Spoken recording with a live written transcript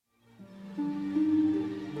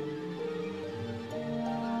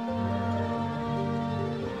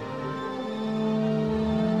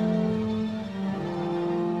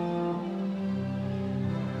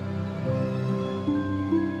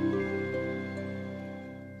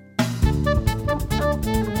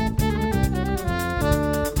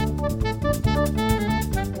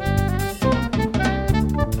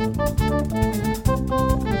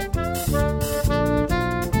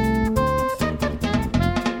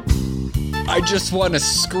I just want to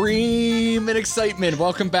scream in excitement.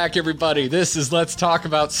 Welcome back, everybody. This is Let's Talk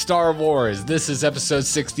About Star Wars. This is episode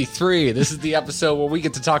 63. This is the episode where we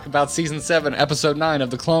get to talk about season 7, episode 9 of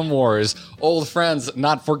the Clone Wars. Old friends,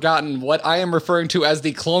 not forgotten. What I am referring to as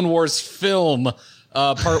the Clone Wars film,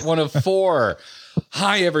 part 1 of 4.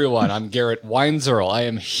 Hi, everyone. I'm Garrett Weinzierl. I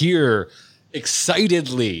am here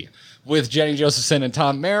excitedly with Jenny Josephson and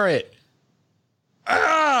Tom Merritt.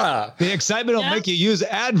 The excitement will make you use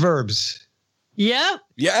adverbs. Yep.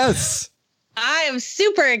 Yes. I am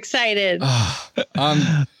super excited.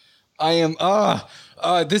 I am.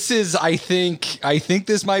 This is. I think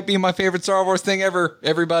this might be my favorite Star Wars thing ever.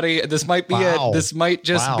 Everybody, this might be it. This might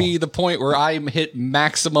just be the point where I'm hit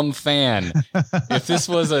maximum fan. If this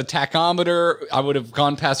was a tachometer, I would have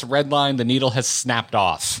gone past red line. The needle has snapped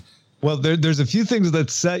off. Well, there's a few things that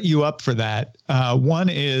set you up for that. One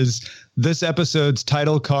is this episode's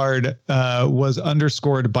title card was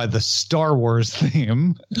underscored by the Star Wars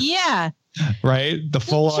theme. Yeah. Right? The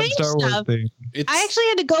full-on Star Wars theme. I actually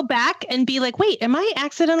had to go back and be like, wait, am I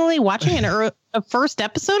accidentally watching a first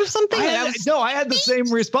episode of something? I had the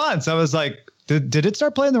same response. I was like, did it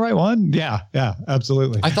start playing the right one? Yeah,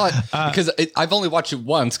 absolutely. I thought, because I've only watched it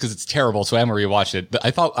once because it's terrible, so I haven't rewatched it. But I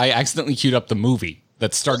thought I accidentally queued up the movie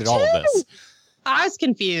that started all of this. I was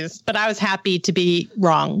confused, but I was happy to be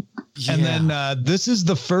wrong. Yeah. And then this is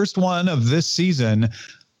the first one of this season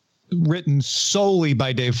written solely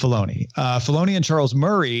by Dave Filoni. Filoni and Charles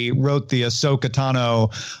Murray wrote the Ahsoka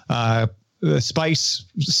Tano Spice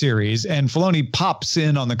series, and Filoni pops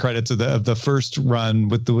in on the credits of the first run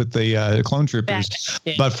with the Clone Troopers.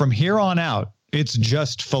 But from here on out, it's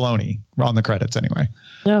just Filoni on the credits anyway.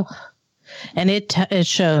 Oh, and it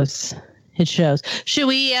shows. It shows. Should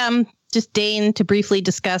we just deign to briefly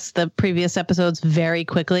discuss the previous episodes very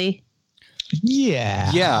quickly? Yeah.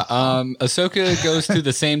 Ahsoka goes to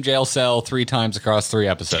the same jail cell 3 times across 3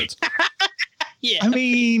 episodes. I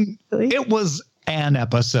mean, it was an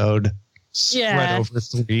episode spread over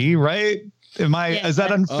 3, right? Is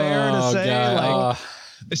that unfair to say? God.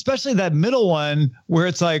 Especially that middle one where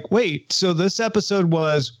it's like, wait, so this episode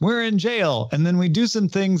was we're in jail and then we do some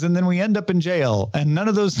things and then we end up in jail. And none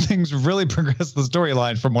of those things really progress the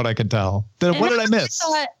storyline from what I could tell. What did I miss?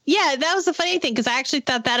 That was the funny thing, because I actually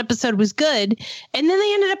thought that episode was good. And then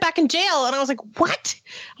they ended up back in jail. And I was like, what?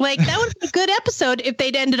 Like, that would be a good episode if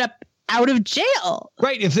they'd ended up out of jail.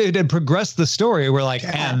 Right. If they had progressed the story, we're like,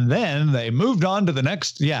 and then they moved on to the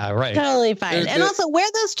next. Yeah, right. Totally fine. And also, where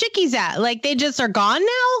are those chickies at? Like, they just are gone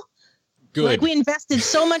now? Good. Like, we invested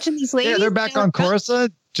so much in these ladies. Yeah, they're back on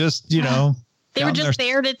Coruscant. Just, They were just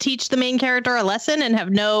there to teach the main character a lesson and have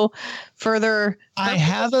no further. I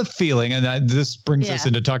have a feeling, and this brings us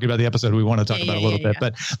into talking about the episode we want to talk about a little bit,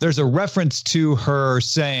 but there's a reference to her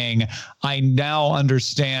saying, I now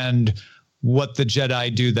understand what the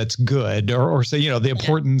Jedi do that's good, or say, the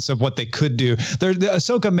importance of what they could do.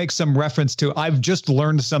 Ahsoka makes some reference to, I've just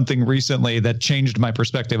learned something recently that changed my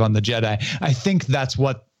perspective on the Jedi. I think that's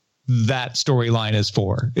what that storyline is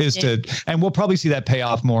for, and we'll probably see that pay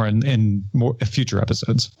off more in more future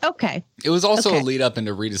episodes. Okay. It was also a lead up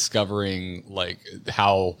into rediscovering like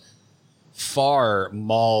how far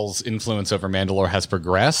Maul's influence over Mandalore has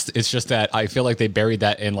progressed. It's just that I feel like they buried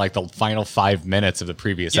that in like the final 5 minutes of the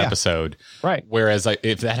previous episode. Right. Whereas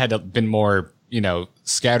if that had been more,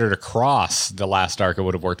 scattered across the last arc, it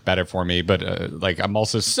would have worked better for me. But I'm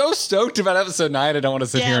also so stoked about episode 9. I don't want to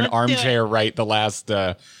sit here and armchair write the last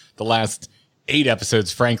 8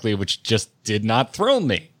 episodes, frankly, which just did not thrill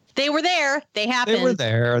me. They were there. They happened. They were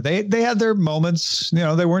there. They had their moments.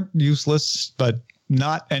 They weren't useless, but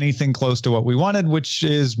not anything close to what we wanted, which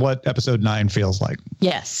is what episode 9 feels like.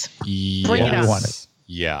 Yes. Bring it on. We wanted.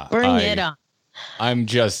 Yeah. Bring it on. I'm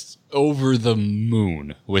just over the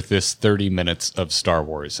moon with this 30 minutes of Star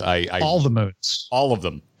Wars. All the moons. All of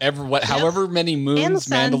them. However many moons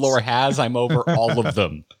Mandalore has, I'm over all of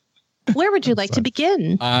them. Where would you like to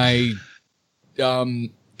begin?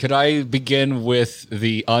 Could I begin with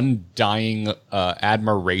the undying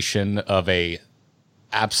admiration of a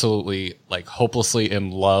absolutely hopelessly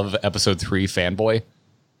in love episode 3 fanboy?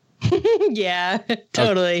 Yeah,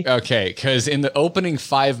 totally. Okay, because in the opening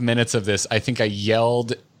 5 minutes of this, I think I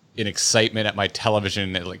yelled in excitement at my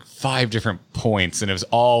television at 5 different points, and it was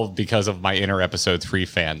all because of my inner episode 3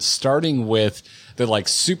 fans, starting with the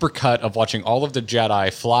super cut of watching all of the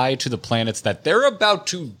Jedi fly to the planets that they're about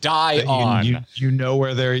to die on.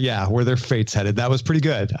 Where their fate's headed. That was pretty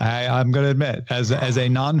good. I'm going to admit, as a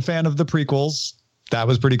non-fan of the prequels, that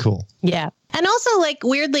was pretty cool. Yeah. And also,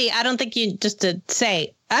 weirdly, I don't think just to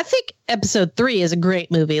say, I think episode 3 is a great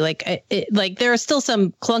movie. Like, like there are still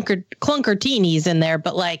some clunker-teenies in there,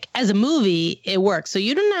 but like as a movie, it works. So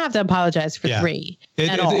you don't have to apologize for 3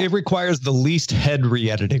 at all. It requires the least head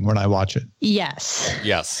re-editing when I watch it. Yes.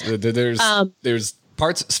 There's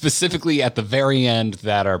parts specifically at the very end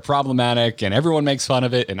that are problematic, and everyone makes fun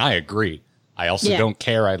of it, and I agree. I also don't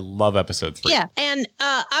care. I love episode 3. Yeah. And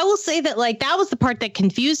I will say that like that was the part that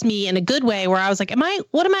confused me in a good way, where I was like,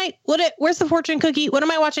 where's the fortune cookie? What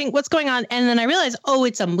am I watching? What's going on? And then I realized, oh,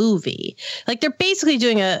 it's a movie. Like they're basically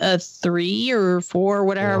doing a 3 or 4,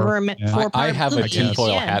 whatever. I have a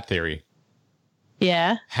tinfoil hat theory.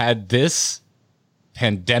 Yeah. Had this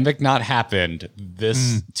pandemic not happened,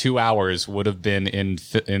 this 2 hours would have been in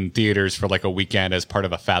theaters for like a weekend as part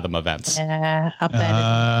of a Fathom Events. Yeah, I'll bet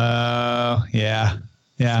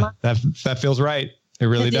yeah. That feels right. It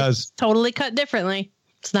really does. It's totally cut differently.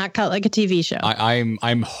 It's not cut like a TV show.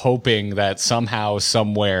 I'm hoping that somehow,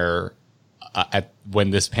 somewhere,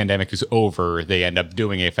 when this pandemic is over, they end up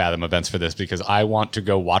doing a Fathom Events for this, because I want to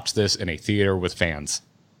go watch this in a theater with fans.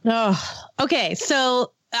 Oh, okay.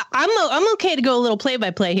 So I'm okay to go a little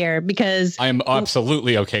play-by-play here, because I'm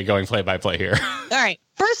absolutely okay going play-by-play here. All right.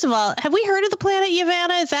 First of all, have we heard of the planet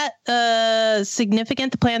Yavanna? Is that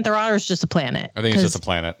significant, the planet they're on, or is it just a planet? I think it's just a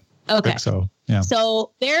planet. Okay. I think so, yeah.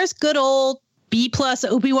 So there's good old B+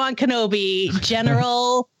 Obi-Wan Kenobi,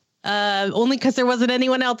 General, only because there wasn't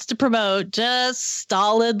anyone else to promote, just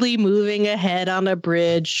stolidly moving ahead on a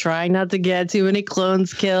bridge, trying not to get too many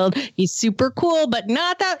clones killed. He's super cool, but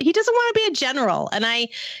not that he doesn't want to be a general. And I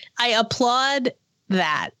applaud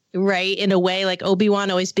that, right? In a way, like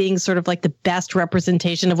Obi-Wan always being sort of like the best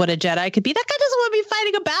representation of what a Jedi could be. That guy doesn't want to be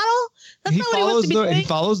fighting a battle. That's not what he wants to be doing. He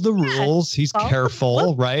follows the rules. He's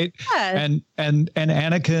careful, right? Yeah. And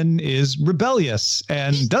Anakin is rebellious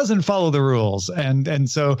and doesn't follow the rules. And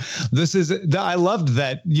so this is, I loved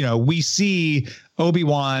that, we see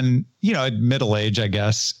Obi-Wan, at middle age, I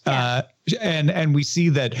guess. Yeah. And we see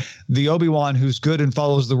that the Obi-Wan who's good and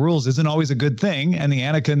follows the rules isn't always a good thing. And the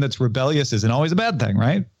Anakin that's rebellious isn't always a bad thing,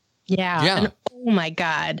 right? Yeah. And, oh my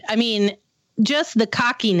God. I mean, just the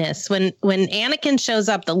cockiness when Anakin shows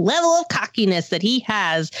up, the level of cockiness that he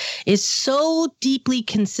has is so deeply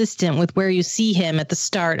consistent with where you see him at the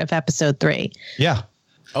start of episode 3. Yeah.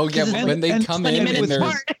 Oh yeah. When they come in and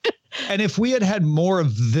there's... And if we had more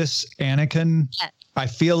of this Anakin, I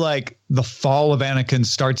feel like the fall of Anakin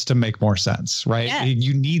starts to make more sense, right? Yeah.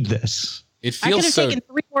 You need this. It feels I could have taken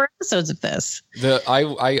 3 more episodes of this. I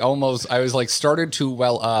was like started to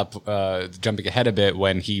well up, jumping ahead a bit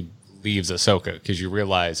when he leaves Ahsoka, because you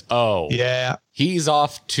realize, he's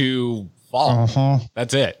off to fall.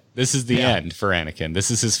 That's it. This is the end for Anakin. This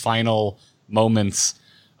is his final moments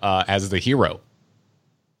as the hero.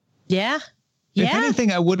 Yeah. If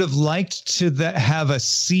anything, I would have liked to have a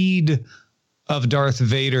seed of Darth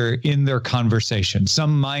Vader in their conversation,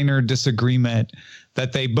 some minor disagreement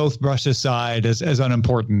that they both brush aside as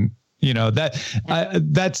unimportant.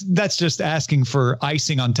 That's just asking for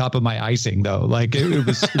icing on top of my icing, though. Like it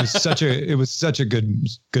was such a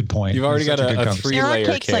good point. You've already got a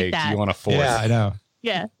 3-layer cake. Like you want a 4th? Yeah, I know.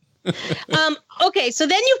 Yeah. Okay, so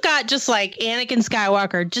then you've got just like Anakin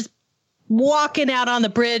Skywalker just walking out on the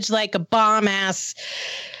bridge like a bomb ass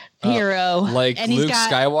hero, like and Luke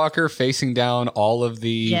Skywalker facing down all of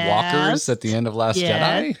the walkers at the end of Last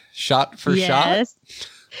Jedi, shot for shot.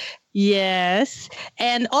 Yes.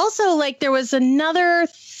 And also, like, there was another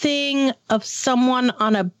thing of someone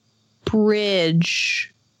on a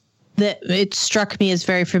bridge that it struck me as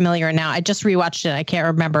very familiar. Now I just rewatched it. I can't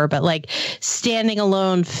remember, but like standing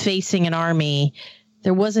alone facing an army.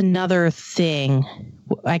 There was another thing.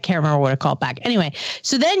 I can't remember what it called back. Anyway,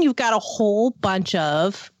 so then you've got a whole bunch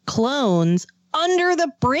of clones under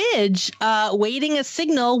the bridge, waiting a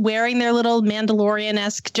signal, wearing their little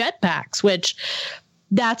Mandalorian-esque jetpacks, which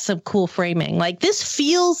that's some cool framing. Like this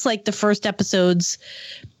feels like the first episodes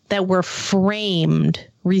that were framed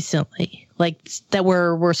recently, like that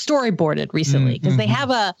were storyboarded recently, because they have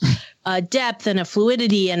a depth and a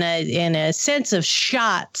fluidity and a sense of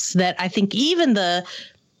shots that I think even the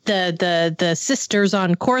sisters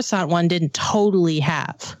on Coruscant one didn't totally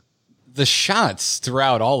have. The shots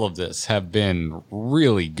throughout all of this have been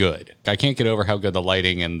really good. I can't get over how good the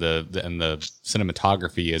lighting and the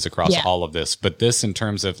cinematography is across all of this. But this, in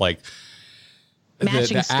terms of like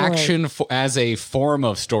the action as a form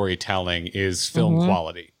of storytelling, is film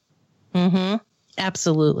quality. Mm-hmm.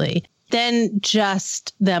 Absolutely. Then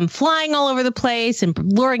just them flying all over the place and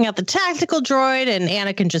luring out the tactical droid and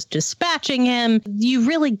Anakin just dispatching him. You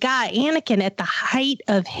really got Anakin at the height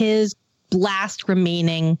of his last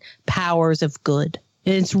remaining powers of good.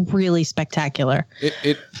 It's really spectacular.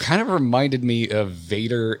 It kind of reminded me of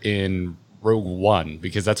Vader in Rogue One,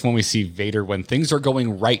 because that's when we see Vader when things are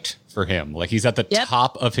going right for him. Like he's at the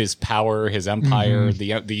top of his power, his empire.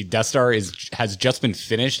 The Death Star has just been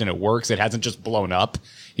finished and it works. It hasn't just blown up.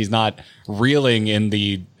 He's not reeling in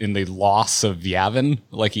the loss of Yavin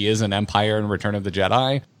like he is in Empire and Return of the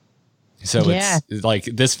Jedi. So it's like,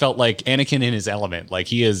 this felt like Anakin in his element. Like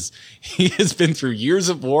he has been through years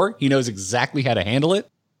of war. He knows exactly how to handle it.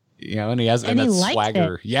 You know, and he has that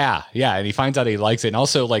swagger. It. Yeah. And he finds out he likes it. And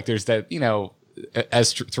also, like, there's that, you know,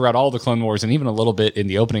 as throughout all the Clone Wars and even a little bit in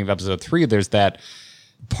the opening of episode 3, there's that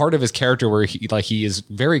part of his character where he is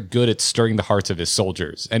very good at stirring the hearts of his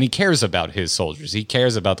soldiers. And he cares about his soldiers. He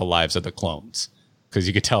cares about the lives of the clones. Because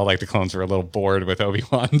you could tell, like, the clones were a little bored with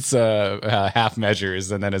Obi-Wan's half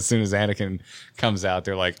measures. And then as soon as Anakin comes out,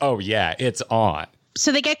 they're like, oh, yeah, it's on.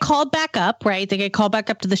 So they get called back up, right? They get called back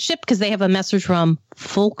up to the ship because they have a message from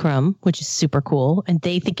Fulcrum, which is super cool. And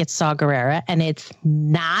they think it's Saw Gerrera, and it's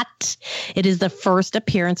not. It is the first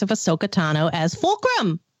appearance of Ahsoka Tano as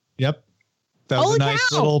Fulcrum. Yep. That was a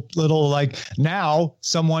nice little like, now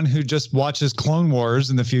someone who just watches Clone Wars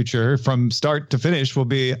in the future from start to finish will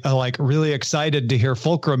be like really excited to hear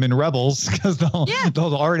Fulcrum in Rebels, because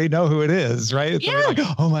they'll already know who it is, right? So like,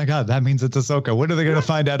 oh my God, that means it's Ahsoka. When are they going to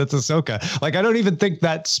find out it's Ahsoka? Like, I don't even think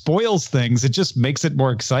that spoils things. It just makes it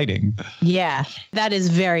more exciting. Yeah, that is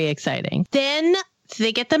very exciting. Then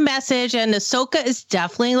they get the message, and Ahsoka is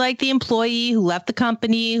definitely like the employee who left the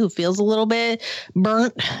company, who feels a little bit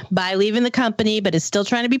burnt by leaving the company, but is still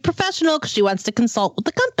trying to be professional because she wants to consult with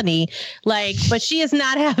the company. Like, but she is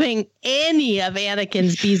not having any of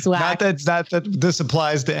Anakin's beeswax. Not that this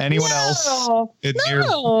applies to anyone else near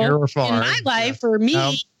or far. In my life, or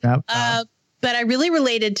me. But I really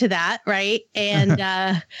related to that, right?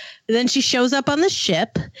 And then she shows up on the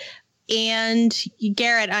ship. And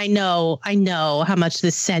Garrett, I know how much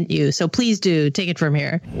this sent you. So please do take it from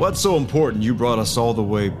here. What's so important you brought us all the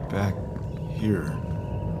way back here?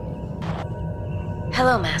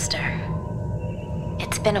 Hello, Master.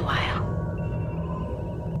 It's been a while.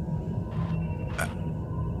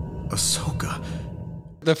 Ahsoka.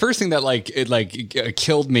 The first thing that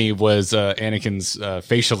killed me was Anakin's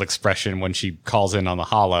facial expression when she calls in on the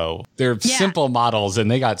holo. They're simple models,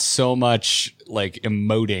 and they got so much like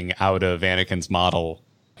emoting out of Anakin's model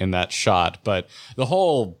in that shot. But the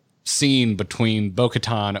whole scene between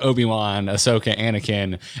Bo-Katan, Obi-Wan, Ahsoka,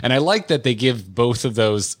 Anakin, and I like that they give both of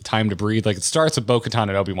those time to breathe. Like, it starts with Bo-Katan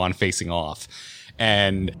and Obi-Wan facing off,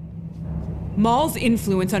 and Maul's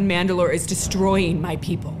influence on Mandalore is destroying my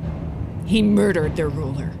people. He murdered their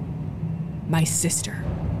ruler, my sister.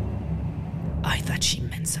 I thought she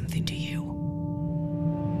meant something to you.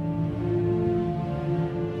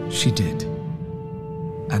 She did,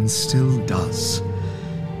 and still does.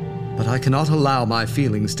 But I cannot allow my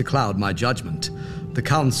feelings to cloud my judgment. The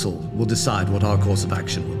Council will decide what our course of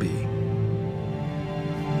action will be.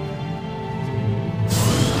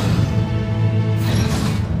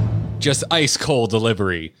 Just ice cold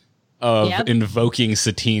delivery of invoking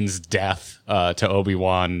Satine's death to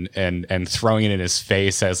Obi-Wan and throwing it in his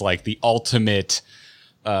face as like the ultimate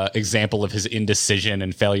example of his indecision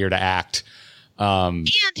and failure to act. And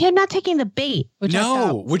him not taking the bait, which is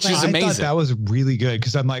I amazing. thought that was really good,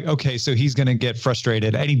 because I'm like, okay, so he's going to get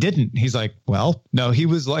frustrated, and he didn't. He's like, well, no, he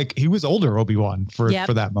was older Obi-Wan for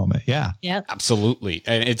that moment. Yeah, absolutely.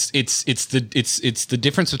 And it's the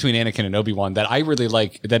difference between Anakin and Obi-Wan that I really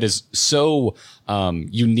like. That is so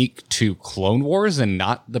unique to Clone Wars and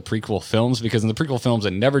not the prequel films, because in the prequel films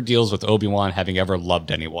it never deals with Obi-Wan having ever loved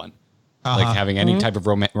anyone. Like having any type of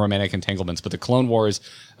romantic entanglements. But the Clone Wars,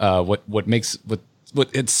 what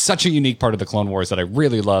it's such a unique part of the Clone Wars that I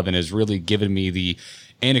really love and has really given me the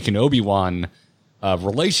Anakin Obi-Wan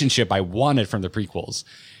relationship I wanted from the prequels.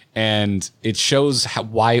 And it shows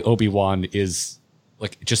why Obi-Wan is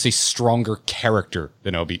like just a stronger character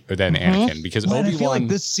than Anakin, because Obi-Wan, I feel like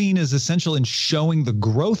this scene is essential in showing the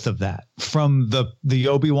growth of that from the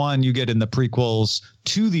Obi-Wan you get in the prequels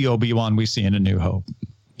to the Obi-Wan we see in A New Hope.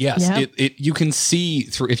 Yes, you can see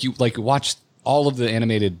through, if you like watch all of the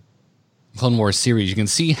animated Clone Wars series, you can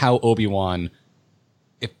see how Obi-Wan,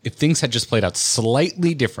 if things had just played out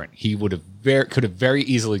slightly different, he could have very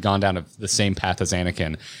easily gone down the same path as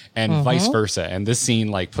Anakin, and vice versa. And this scene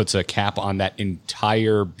like puts a cap on that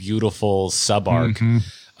entire beautiful sub arc,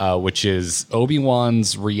 which is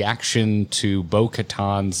Obi-Wan's reaction to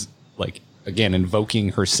Bo-Katan's, like, again,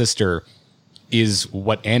 invoking her sister, is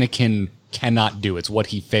what Anakin cannot do. It's what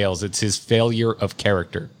he fails. It's his failure of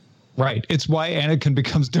character. Right. It's why Anakin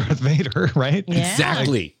becomes Darth Vader, right? Yeah.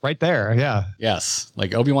 Exactly. Like, right there. Yeah. Yes.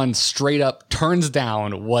 Like Obi-Wan straight up turns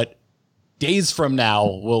down what days from now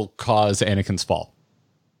will cause Anakin's fall.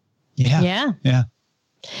 Yeah. Yeah.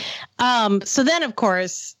 So then, of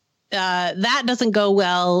course, that doesn't go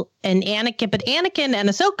well. And Anakin and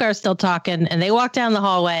Ahsoka are still talking, and they walk down the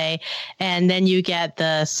hallway, and then you get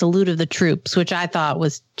the salute of the troops, which I thought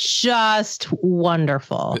was just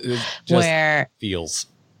wonderful. Where feels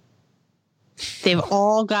they've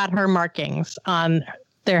all got her markings on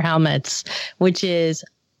their helmets, which is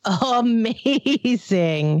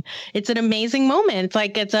amazing. It's an amazing moment.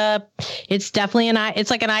 It's definitely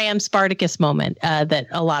it's like an I Am Spartacus moment that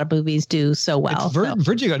a lot of movies do so well. It's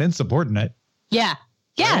Virgil got insubordinate. Yeah.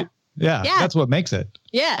 Right? Yeah. That's what makes it.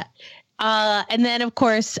 Yeah. And then of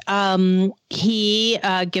course, he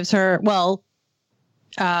gives her,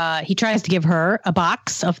 he tries to give her a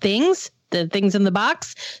box of things, the things in the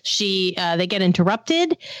box. They get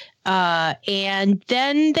interrupted. And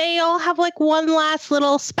then they all have like one last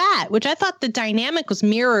little spat, which I thought the dynamic was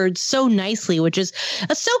mirrored so nicely, which is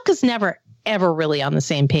Ahsoka's never, ever really on the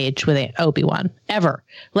same page with Obi-Wan, ever.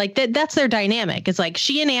 Like that's their dynamic. It's like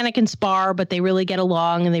she and Anakin spar, but they really get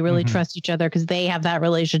along and they really trust each other because they have that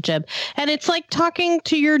relationship. And it's like talking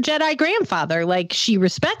to your Jedi grandfather. Like she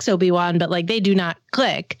respects Obi-Wan, but like they do not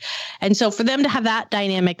click. And so for them to have that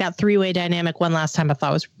dynamic, that three-way dynamic one last time, I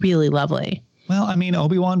thought was really lovely. Well, I mean,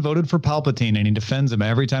 Obi-Wan voted for Palpatine, and he defends him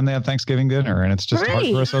every time they have Thanksgiving dinner, and it's just hard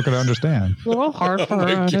for Ahsoka to understand. A little hard for her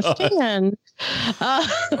to understand.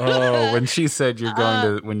 When she said you're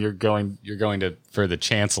going to for the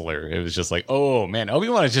Chancellor, it was just like, oh man,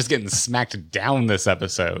 Obi-Wan is just getting smacked down this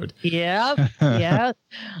episode. Yep. Yeah.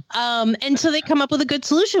 And so they come up with a good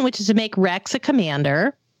solution, which is to make Rex a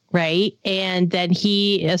commander. Right. And then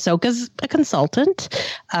Ahsoka's a consultant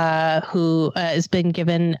who has been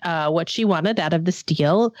given what she wanted out of this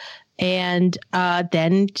deal. And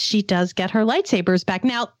then she does get her lightsabers back.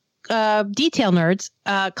 Now, detail nerds,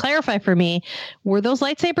 clarify for me, were those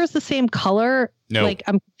lightsabers the same color? No. Like,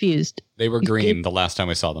 I'm confused. They were green the last time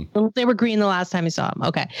we saw them. They were green the last time we saw them.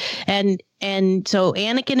 Okay. And so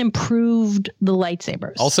Anakin improved the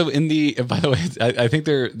lightsabers. Also by the way, I think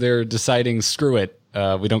they're deciding, screw it.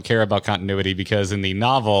 We don't care about continuity because in the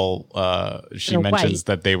novel, she mentions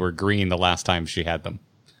that they were green the last time she had them.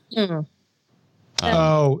 Mm.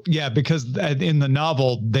 Because in the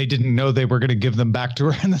novel, they didn't know they were going to give them back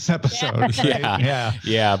to her in this episode. Right?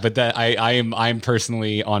 Yeah. But that I'm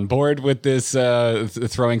personally on board with this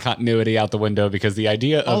throwing continuity out the window because the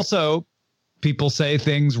idea of also. People say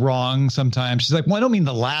things wrong sometimes. She's like, well, I don't mean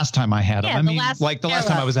the last time I had them. I mean, the last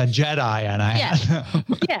time I was a Jedi and I had them.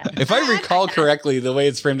 Yeah. If I recall correctly, the way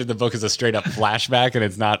it's framed in the book is a straight up flashback and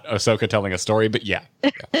it's not Ahsoka telling a story, but yeah.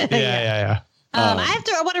 Yeah.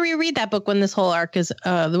 I want to reread that book when this whole arc is,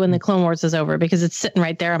 when the Clone Wars is over, because it's sitting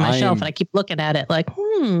right there on my shelf and I keep looking at it like,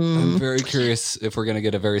 I'm very curious if we're going to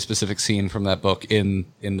get a very specific scene from that book in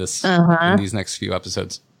this, in these next few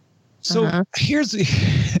episodes. So here's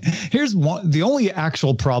the only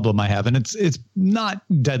actual problem I have, and it's not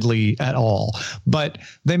deadly at all, but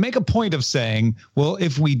they make a point of saying, well,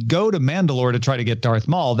 if we go to Mandalore to try to get Darth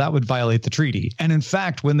Maul, that would violate the treaty. And in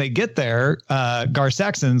fact, when they get there, Gar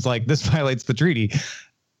Saxon's like, this violates the treaty.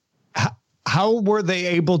 How were they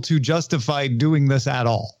able to justify doing this at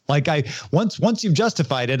all? Like once you've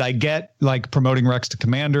justified it, I get like promoting Rex to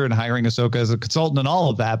commander and hiring Ahsoka as a consultant and all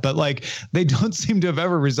of that. But like they don't seem to have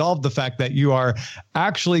ever resolved the fact that you are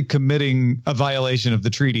actually committing a violation of the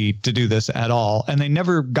treaty to do this at all. And they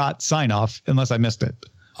never got sign off unless I missed it.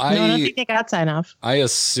 I don't think they got sign off. I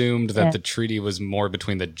assumed that the treaty was more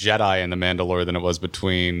between the Jedi and the Mandalore than it was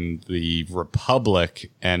between the Republic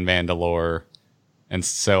and Mandalore. And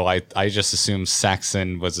so I just assumed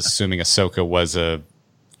Saxon was assuming Ahsoka was a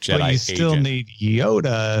Jedi agent. But you still need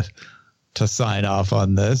Yoda to sign off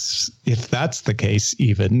on this, if that's the case.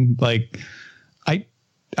 Even like, I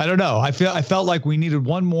don't know. I felt like we needed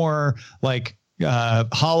one more like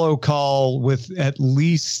holo call with at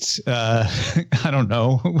least I don't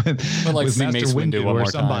know with Master Windu or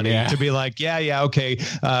somebody to be like okay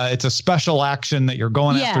it's a special action that you're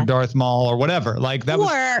going after Darth Maul or whatever, like that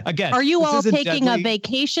was again, are you all taking a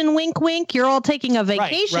vacation, wink wink? You're all taking a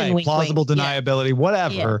vacation, right. Wink, plausible wink. deniability,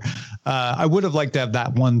 whatever. I would have liked to have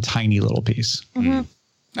that one tiny little piece. I'm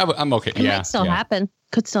okay. It might still happen.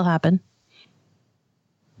 Could still happen.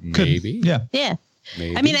 Maybe. Yeah.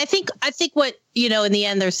 Maybe. I mean, I think what, in the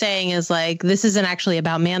end they're saying is like, this isn't actually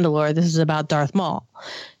about Mandalore. This is about Darth Maul,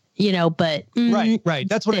 but. Right.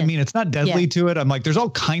 That's what I mean. It's not deadly to it. I'm like, there's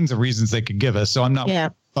all kinds of reasons they could give us. So I'm not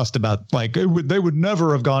fussed about like they would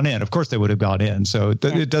never have gone in. Of course they would have gone in. So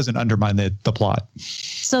it doesn't undermine the plot.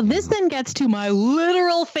 So this then gets to my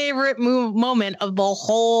literal favorite moment of the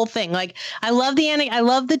whole thing. Like I love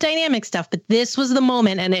the dynamic stuff, but this was the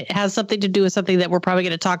moment, and it has something to do with something that we're probably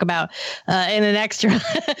going to talk about in an extra.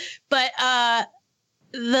 But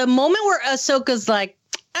the moment where Ahsoka's like,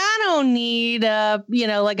 I don't need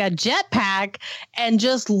like a jetpack, and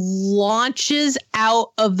just launches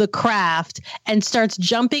out of the craft and starts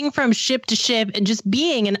jumping from ship to ship and just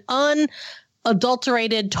being an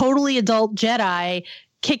unadulterated, totally adult Jedi,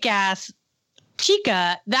 kick-ass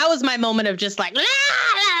chica. That was my moment of just like,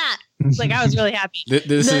 like I was really happy.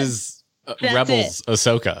 This is Rebels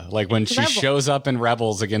Ahsoka. Like when she shows up in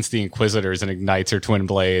Rebels against the Inquisitors and ignites her twin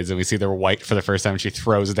blades, and we see they're white for the first time, she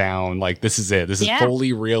throws down. Like this is it. This is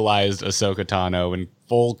fully realized Ahsoka Tano in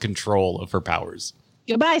full control of her powers.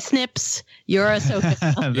 Goodbye, Snips. You're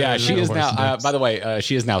Ahsoka. Yeah, she is now. By the way,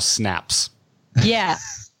 she is now Snaps. Yeah,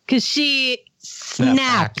 because she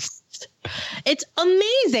snaps. It's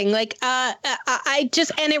amazing. Like, I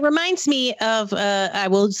just, and it reminds me of, I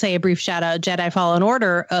will say a brief shout out, Jedi Fallen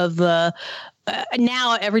Order of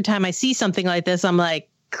now every time I see something like this, I'm like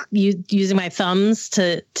using my thumbs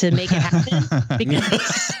to make it happen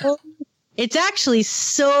because it's actually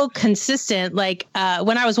so consistent. Like,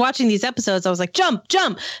 when I was watching these episodes, I was like, jump,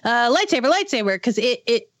 lightsaber. Cause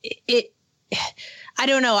it I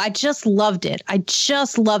don't know. I just loved it. I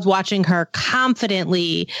just loved watching her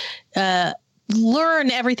confidently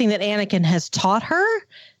learn everything that Anakin has taught her,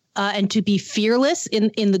 and to be fearless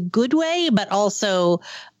in the good way, but also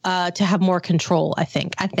to have more control, I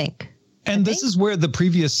think. And this is where the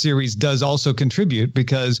previous series does also contribute,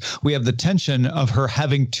 because we have the tension of her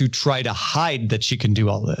having to try to hide that she can do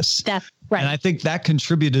all this. That's right. And I think that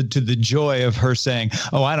contributed to the joy of her saying,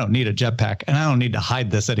 oh, I don't need a jetpack and I don't need to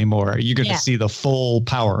hide this anymore. You're going to see the full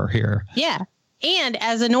power here. Yeah. And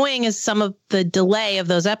as annoying as some of the delay of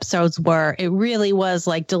those episodes were, it really was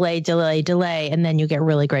like delay. And then you get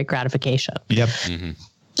really great gratification. Yep. Mm-hmm.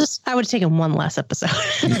 I would have taken one less episode.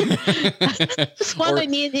 Just one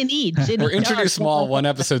in each. Or introduce Maul one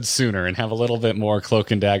episode sooner and have a little bit more Cloak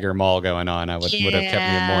and Dagger Maul going on. I would have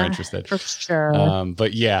kept me more interested. For sure.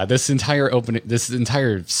 But yeah, this entire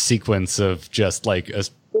sequence of just like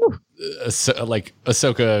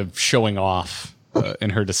Ahsoka showing off in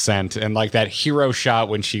her descent, and like that hero shot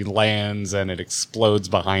when she lands and it explodes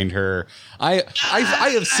behind her. I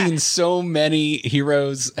have seen so many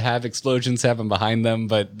heroes have explosions happen behind them,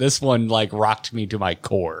 but this one like rocked me to my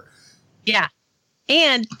core. Yeah.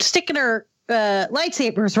 And sticking her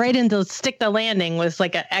lightsabers right into stick the landing was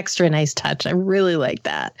like an extra nice touch. I really like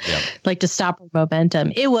that. Yep. Like to stop her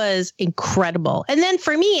momentum. It was incredible. And then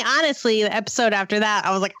for me, honestly, the episode after that,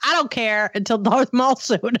 I was like, I don't care until Darth Maul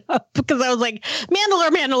showed up, because I was like,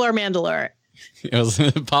 Mandalore. It was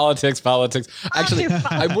politics. Actually,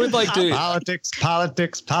 I would like to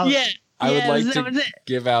politics. Yeah. I would like to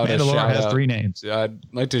give out a shout out. Has 3 names. I'd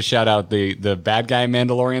like to shout out the bad guy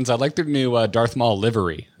Mandalorians. I like their new Darth Maul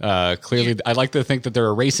livery. Clearly, I like to think that they're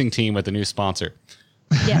a racing team with a new sponsor.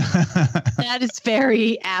 Yeah, that is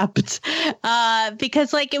very apt.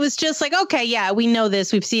 Because like it was just like, okay, yeah, we know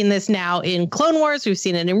this. We've seen this now in Clone Wars. We've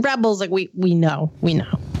seen it in Rebels. Like we know.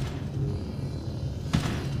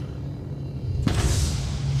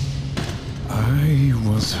 I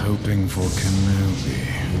was hoping for Kenobi.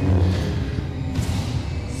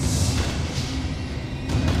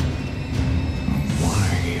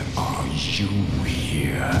 Why are you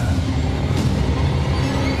here?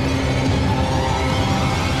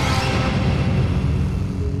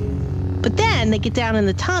 But then they get down in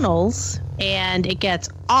the tunnels and it gets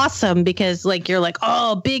awesome, because like you're like,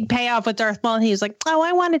 oh, big payoff with Darth Maul. And he was like, oh,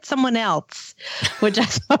 I wanted someone else, which I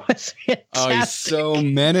thought was fantastic. Oh, he's so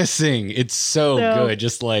menacing. It's so good.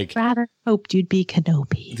 Just like, rather hoped you'd be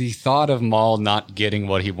Kenobi. The thought of Maul not getting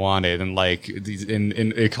what he wanted, and like, and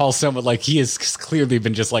it calls someone like he has clearly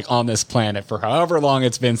been just like on this planet for however long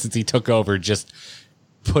it's been since he took over, just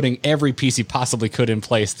putting every piece he possibly could in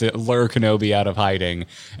place to lure Kenobi out of hiding,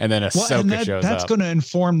 and then Ahsoka shows up. That's going to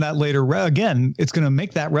inform that later. Again, it's going to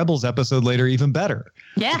make that Rebels episode later even better.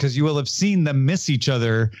 Yeah. Because you will have seen them miss each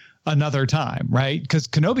other another time, right? Because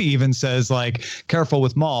Kenobi even says, like, careful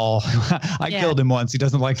with Maul. I killed him once. He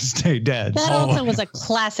doesn't like to stay dead. That also was a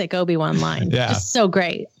classic Obi-Wan line. Yeah. Just so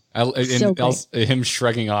great. Him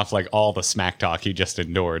shrugging off like all the smack talk he just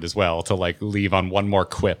endured as well to like leave on one more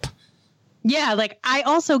quip. Yeah, like I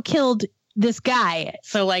also killed this guy,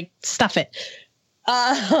 so like stuff it.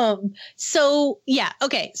 So yeah,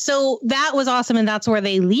 okay. So that was awesome, and that's where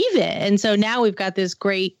they leave it. And so now we've got this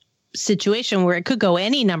great situation where it could go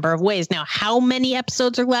any number of ways. Now, how many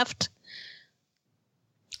episodes are left?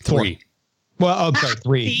 3. Well, I'm sorry,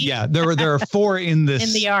 3. Yeah, there are 4 in this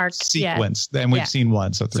in the arc sequence, and we've seen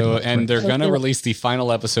 1, so 3. So, and they're going to release the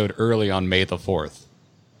final episode early on May the 4th.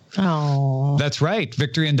 Oh, that's right.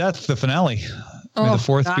 Victory and Death, the finale. May the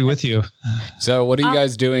 4th be with you. So, what are you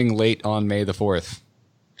guys doing late on May the 4th?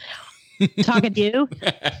 Talking to you.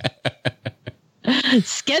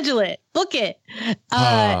 Schedule it, book it.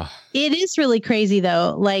 It is really crazy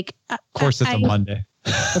though. Like, of course, it's a Monday.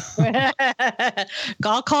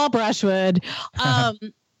 Call Brushwood.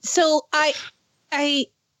 So I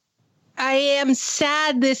am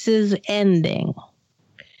sad this is ending.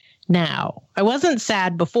 Now, I wasn't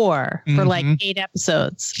sad before for like 8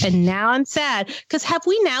 episodes, and now I'm sad because have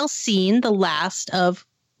we now seen the last of?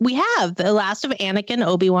 We have the last of Anakin,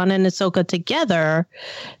 Obi-Wan, and Ahsoka together.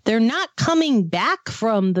 They're not coming back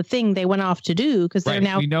from the thing they went off to do because they're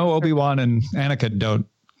now. We know Obi-Wan and Anakin don't.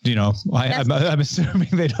 You know, I'm assuming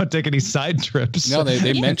they don't take any side trips. No,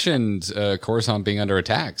 they mentioned Coruscant being under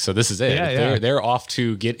attack, so this is it. Yeah. They're off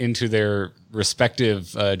to get into their respective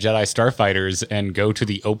Jedi starfighters and go to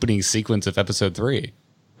the opening sequence of Episode 3.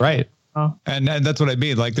 Right, and that's what I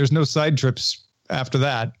mean. Like, there's no side trips after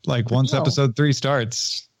that. Like, once Episode 3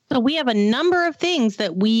 starts. So we have a number of things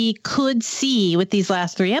that we could see with these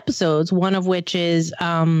last 3 episodes, one of which is,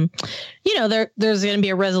 there's going to be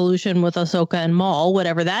a resolution with Ahsoka and Maul,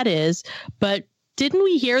 whatever that is. But didn't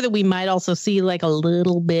we hear that we might also see like a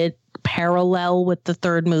little bit parallel with the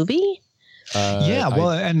 3rd movie?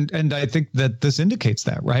 And I think that this indicates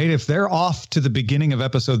that, right? If they're off to the beginning of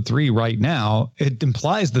Episode 3 right now, it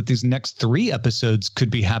implies that these next 3 episodes could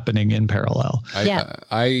be happening in parallel.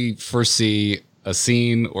 I foresee a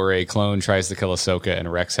scene where a clone tries to kill Ahsoka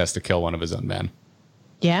and Rex has to kill one of his own men.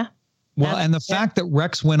 Yeah. Well, and the fact that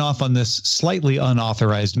Rex went off on this slightly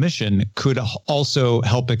unauthorized mission could also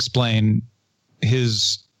help explain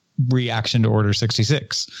his reaction to Order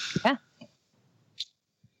 66. Yeah.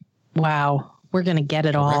 Wow. We're going to get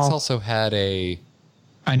it all. Rex also had I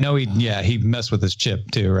know he messed with his chip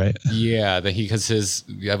too, right? Yeah,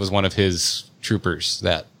 that was one of his troopers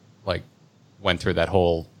that like went through that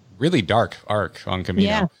whole really dark arc on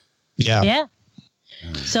Kamino. Yeah.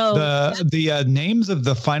 So the names of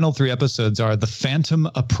the final 3 episodes are The Phantom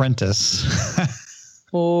Apprentice.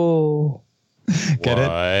 Get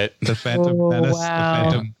it? The Phantom Menace, wow.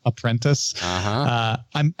 The Phantom Apprentice. I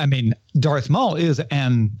mean, Darth Maul is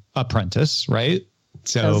an apprentice, right?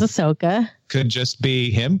 So Ahsoka could just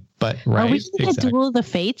be him, but right. Are we going to Duel of the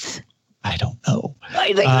Fates? I don't know.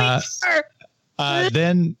 I think we are.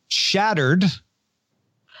 Then Shattered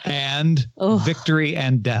and Victory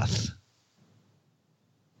and Death.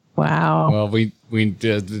 Wow. Well, we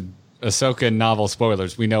did Ahsoka novel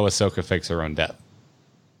spoilers. We know Ahsoka fakes her own death.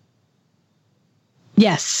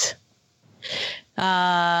 Yes.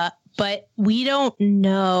 But we don't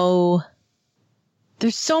know.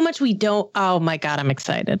 There's so much we don't. Oh my God, I'm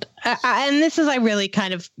excited. And this is, I really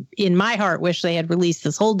kind of, in my heart, wish they had released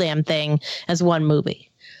this whole damn thing as one movie.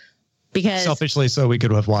 Because selfishly, so we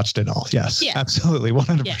could have watched it all. Yes, absolutely,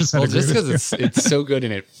 100%. Well, just because it's so good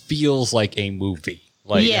and it feels like a movie.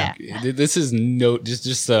 Like, this is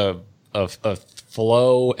just a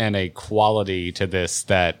flow and a quality to this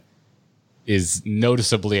that is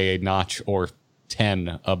noticeably a notch or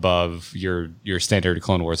 10 above your standard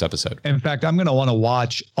Clone Wars episode. In fact, I'm going to want to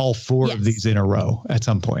watch all 4 of these in a row at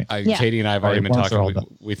some point. Katie and I have already been talking.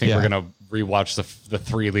 We think we're going to rewatch the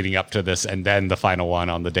 3 leading up to this and then the final one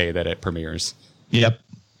on the day that it premieres. Yep.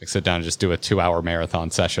 Like, sit down and just do a 2-hour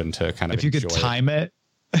marathon session to kind of if you could time it.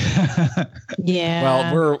 Yeah.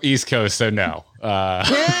 Well, we're East Coast, so no.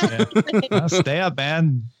 Stay up,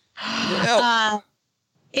 man.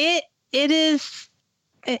 It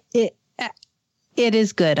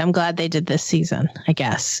is good. I'm glad they did this season, I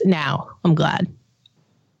guess. Now I'm glad.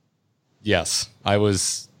 Yes, I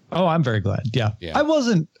was. Oh, I'm very glad. Yeah. I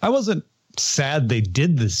wasn't sad they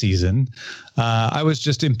did this season. I was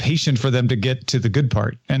just impatient for them to get to the good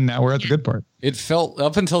part, and now we're at the good part. It felt,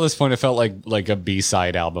 up until this point, it felt like a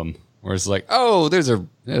B-side album, where it's like, oh, there's a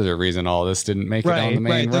reason all this didn't make it on the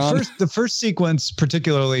main run. The first sequence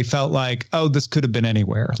particularly felt like, oh, this could have been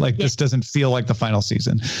anywhere. Like, this doesn't feel like the final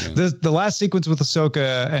season. Yeah. The last sequence with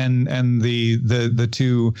Ahsoka and the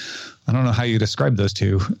 2, I don't know how you describe those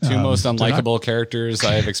 2. 2 most unlikable characters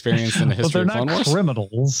I have experienced in the history of Clone Wars. They're not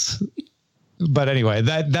criminals. But anyway,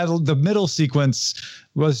 that the middle sequence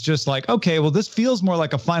was just like, okay, well, this feels more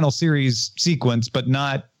like a final series sequence, but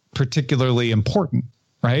not particularly important,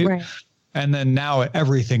 right? And then now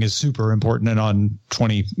everything is super important and on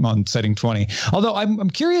setting 20. Although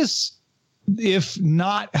I'm curious if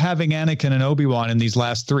not having Anakin and Obi-Wan in these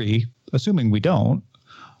last 3, assuming we don't,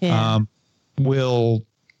 how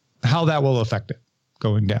that will affect it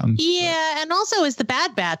going down. Yeah, and also is the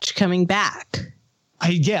Bad Batch coming back?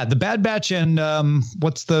 The Bad Batch and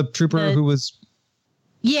what's the trooper who was?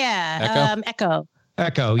 Yeah, Echo.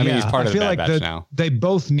 Echo. I mean, he's part of the Bad Batch now. They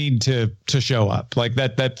both need to show up. Like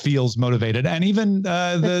that feels motivated, and even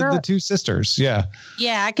the 2 sisters. Yeah.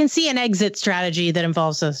 Yeah, I can see an exit strategy that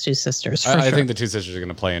involves those 2 sisters. I think the 2 sisters are going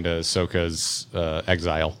to play into Ahsoka's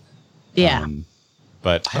exile. Yeah.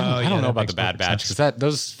 But I don't know about the Bad Batch because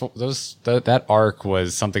that arc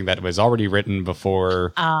was something that was already written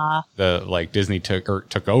before Disney took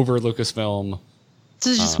over Lucasfilm. So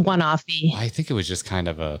it's just one-offy. I think it was just kind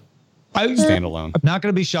of a standalone. I'm not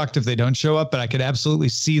going to be shocked if they don't show up, but I could absolutely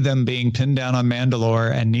see them being pinned down on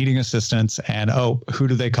Mandalore and needing assistance. And who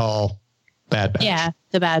do they call? Bad Batch. Yeah,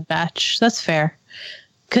 the Bad Batch. That's fair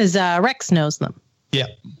because Rex knows them. Yeah.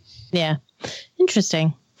 Yeah.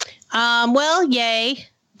 Interesting. Well, yay.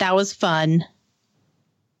 That was fun.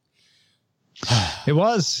 It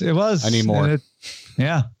was. I need more.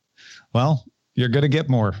 Yeah. Well, you're going to get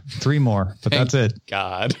more. 3 more, but that's it.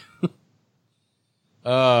 God.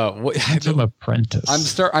 Phantom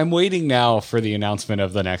Apprentice. I'm waiting now for the announcement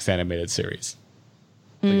of the next animated series.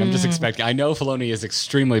 I'm just expecting. I know Filoni is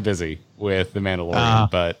extremely busy with The Mandalorian,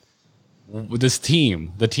 but this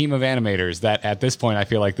team, the team of animators that at this point, I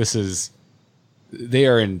feel like they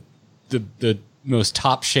are in the most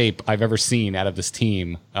top shape I've ever seen out of this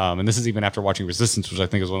team. And this is even after watching Resistance, which I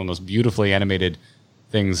think is one of the most beautifully animated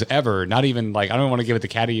things ever. Not even I don't want to give it the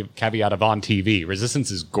caveat of on TV.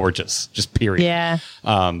 Resistance is gorgeous, just period. Yeah.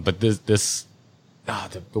 But the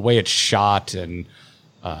way it's shot and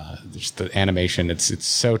just the animation, it's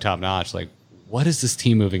so top notch. Like, what is this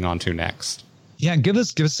team moving on to next? Yeah, give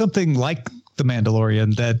us something like The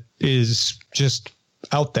Mandalorian that is just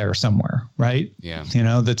out there somewhere, right? Yeah.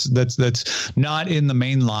 That's not in the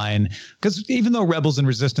main line, because even though Rebels and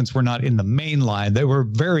Resistance were not in the main line, they were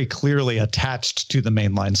very clearly attached to the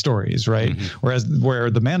mainline stories, right? Mm-hmm. Where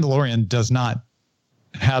The Mandalorian does not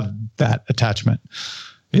have that attachment.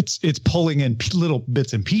 It's pulling in little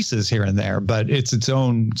bits and pieces here and there, but it's its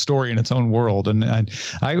own story and its own world. And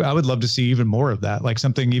I would love to see even more of that, like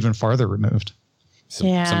something even farther removed. Some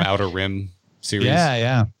Outer Rim series.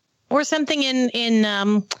 Yeah. Or something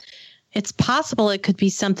in it's possible it could be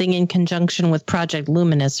something in conjunction with Project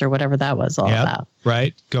Luminous or whatever that was all about.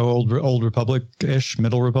 Right. Go old Republic-ish,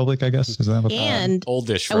 Middle Republic, I guess. Is that what and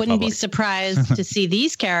oldish I wouldn't be surprised to see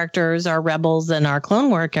these characters, our Rebels and our Clone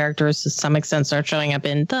War characters, to some extent start showing up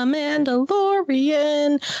in The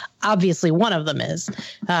Mandalorian. Obviously, one of them is.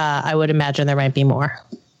 I would imagine there might be more.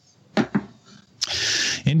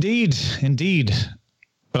 Indeed.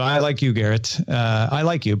 But I like you, Garrett. I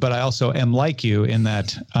like you, but I also am like you in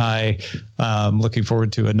that I am looking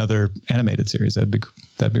forward to another animated series. That'd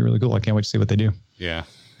be really cool. I can't wait to see what they do. Yeah.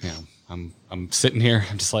 I'm sitting here.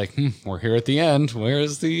 I'm just like, we're here at the end. Where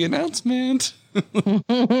is the announcement?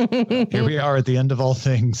 Here we are at the end of all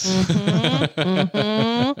things.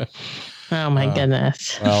 Oh my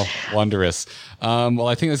goodness. Well, wondrous. Well,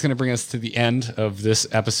 I think that's going to bring us to the end of this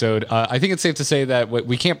episode. I think it's safe to say that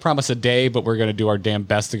we can't promise a day, but we're going to do our damn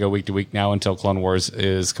best to go week to week now until Clone Wars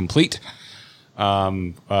is complete.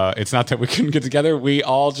 It's not that we couldn't get together. We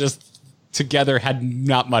all just together had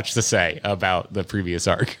not much to say about the previous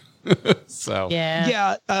arc. So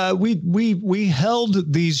we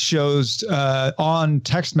held these shows on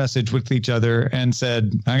text message with each other and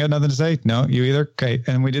said, I got nothing to say. No, you either. Okay.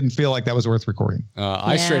 And we didn't feel like that was worth recording.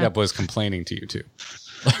 I straight up was complaining to you too.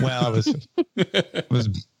 Well, I was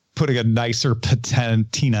putting a nicer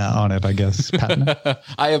patina on it, I guess.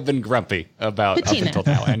 I have been grumpy about patina up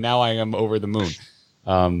until now, and now I am over the moon.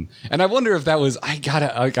 And I wonder if that was,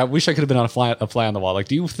 I wish I could have been on a fly on the wall. Like,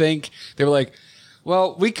 do you think they were like,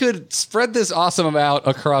 well, we could spread this awesome out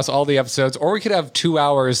across all the episodes, or we could have 2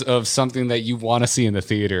 hours of something that you want to see in the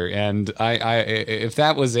theater. And if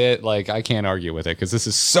that was it, like, I can't argue with it because this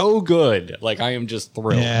is so good. Like, I am just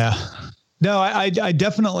thrilled. Yeah. No, I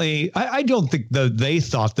definitely, I don't think they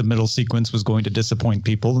thought the middle sequence was going to disappoint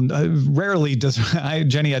people. And rarely does,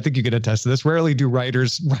 Jenny, I think you could attest to this. Rarely do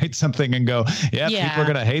writers write something and go, people are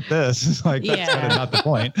going to hate this. Like, that's kind of not the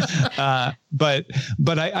point. But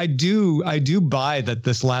I do buy that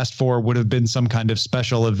this last 4 would have been some kind of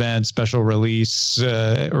special event, special release,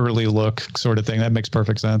 early look sort of thing. That makes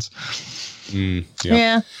perfect sense.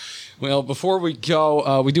 Yeah. Well, before we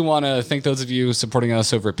go, we do want to thank those of you supporting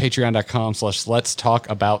us over at patreon.com/Let's Talk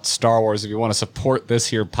About Star Wars. If you want to support this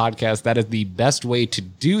here podcast, that is the best way to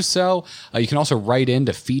do so. You can also write in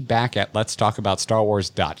to feedback at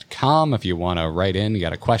letstalkaboutstarwars.com. If you want to write in, you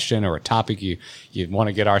got a question or a topic you want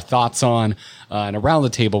to get our thoughts on. And around the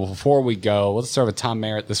table, before we go, let's start with Tom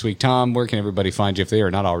Merritt this week. Tom, where can everybody find you if they are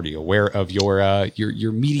not already aware of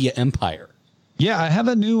your media empire? Yeah, I have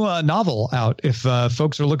a new novel out. If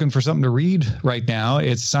folks are looking for something to read right now,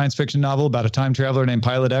 it's a science fiction novel about a time traveler named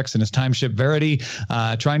Pilot X and his time ship Verity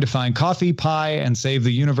trying to find coffee, pie, and save the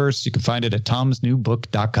universe. You can find it at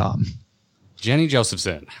tomsnewbook.com. Jenny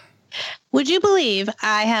Josephson. Would you believe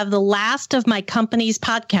I have the last of my company's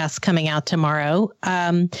podcasts coming out tomorrow?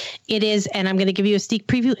 It is, and I'm going to give you a sneak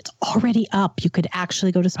preview. It's already up. You could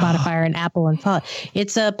actually go to Spotify or an Apple and follow it.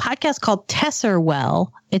 It's a podcast called Tesserwell.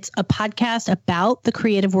 It's a podcast about the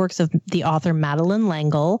creative works of the author Madeleine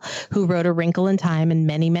L'Engle, who wrote A Wrinkle in Time and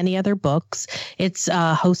many, many other books. It's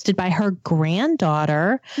hosted by her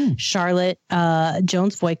granddaughter, Charlotte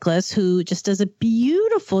Jones-Voigtlas, who just does a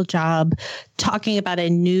beautiful job talking about a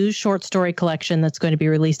new short story collection that's going to be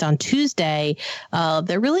released on Tuesday.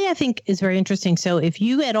 That really, I think, is very interesting. So if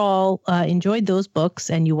you at all enjoyed those books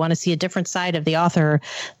and you want to see a different side of the author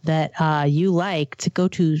that you like, to go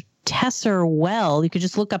to Tesserwell. You could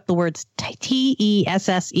just look up the words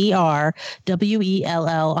TESSERWELL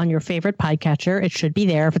on your favorite podcatcher. It should be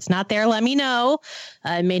there. If it's not there, let me know.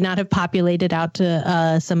 It may not have populated out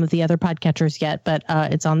to some of the other podcatchers yet, but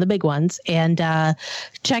it's on the big ones. And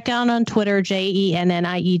check out on Twitter,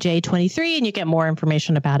 JENNIEJ23, and you get more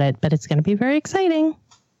information about it. But it's going to be very exciting.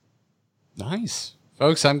 Nice.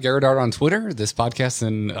 Folks, I'm Garrett Art on Twitter. This podcast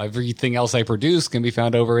and everything else I produce can be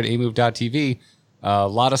found over at amove.tv. A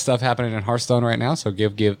lot of stuff happening in Hearthstone right now, so go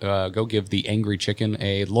give the Angry Chicken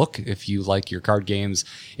a look if you like your card games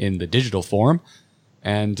in the digital form,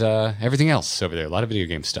 and everything else over there. A lot of video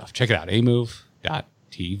game stuff. Check it out,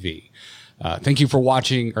 amove.tv. Thank you for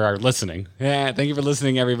watching or listening. Yeah, thank you for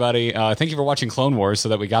listening, everybody. Thank you for watching Clone Wars so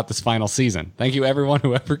that we got this final season. Thank you, everyone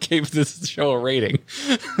who ever gave this show a rating.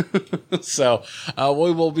 So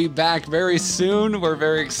we will be back very soon. We're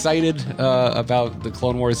very excited about the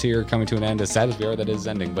Clone Wars here coming to an end. As sad as we are that it is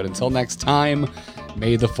ending. But until next time,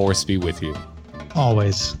 may the Force be with you.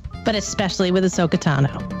 Always. But especially with Ahsoka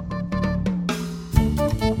Tano.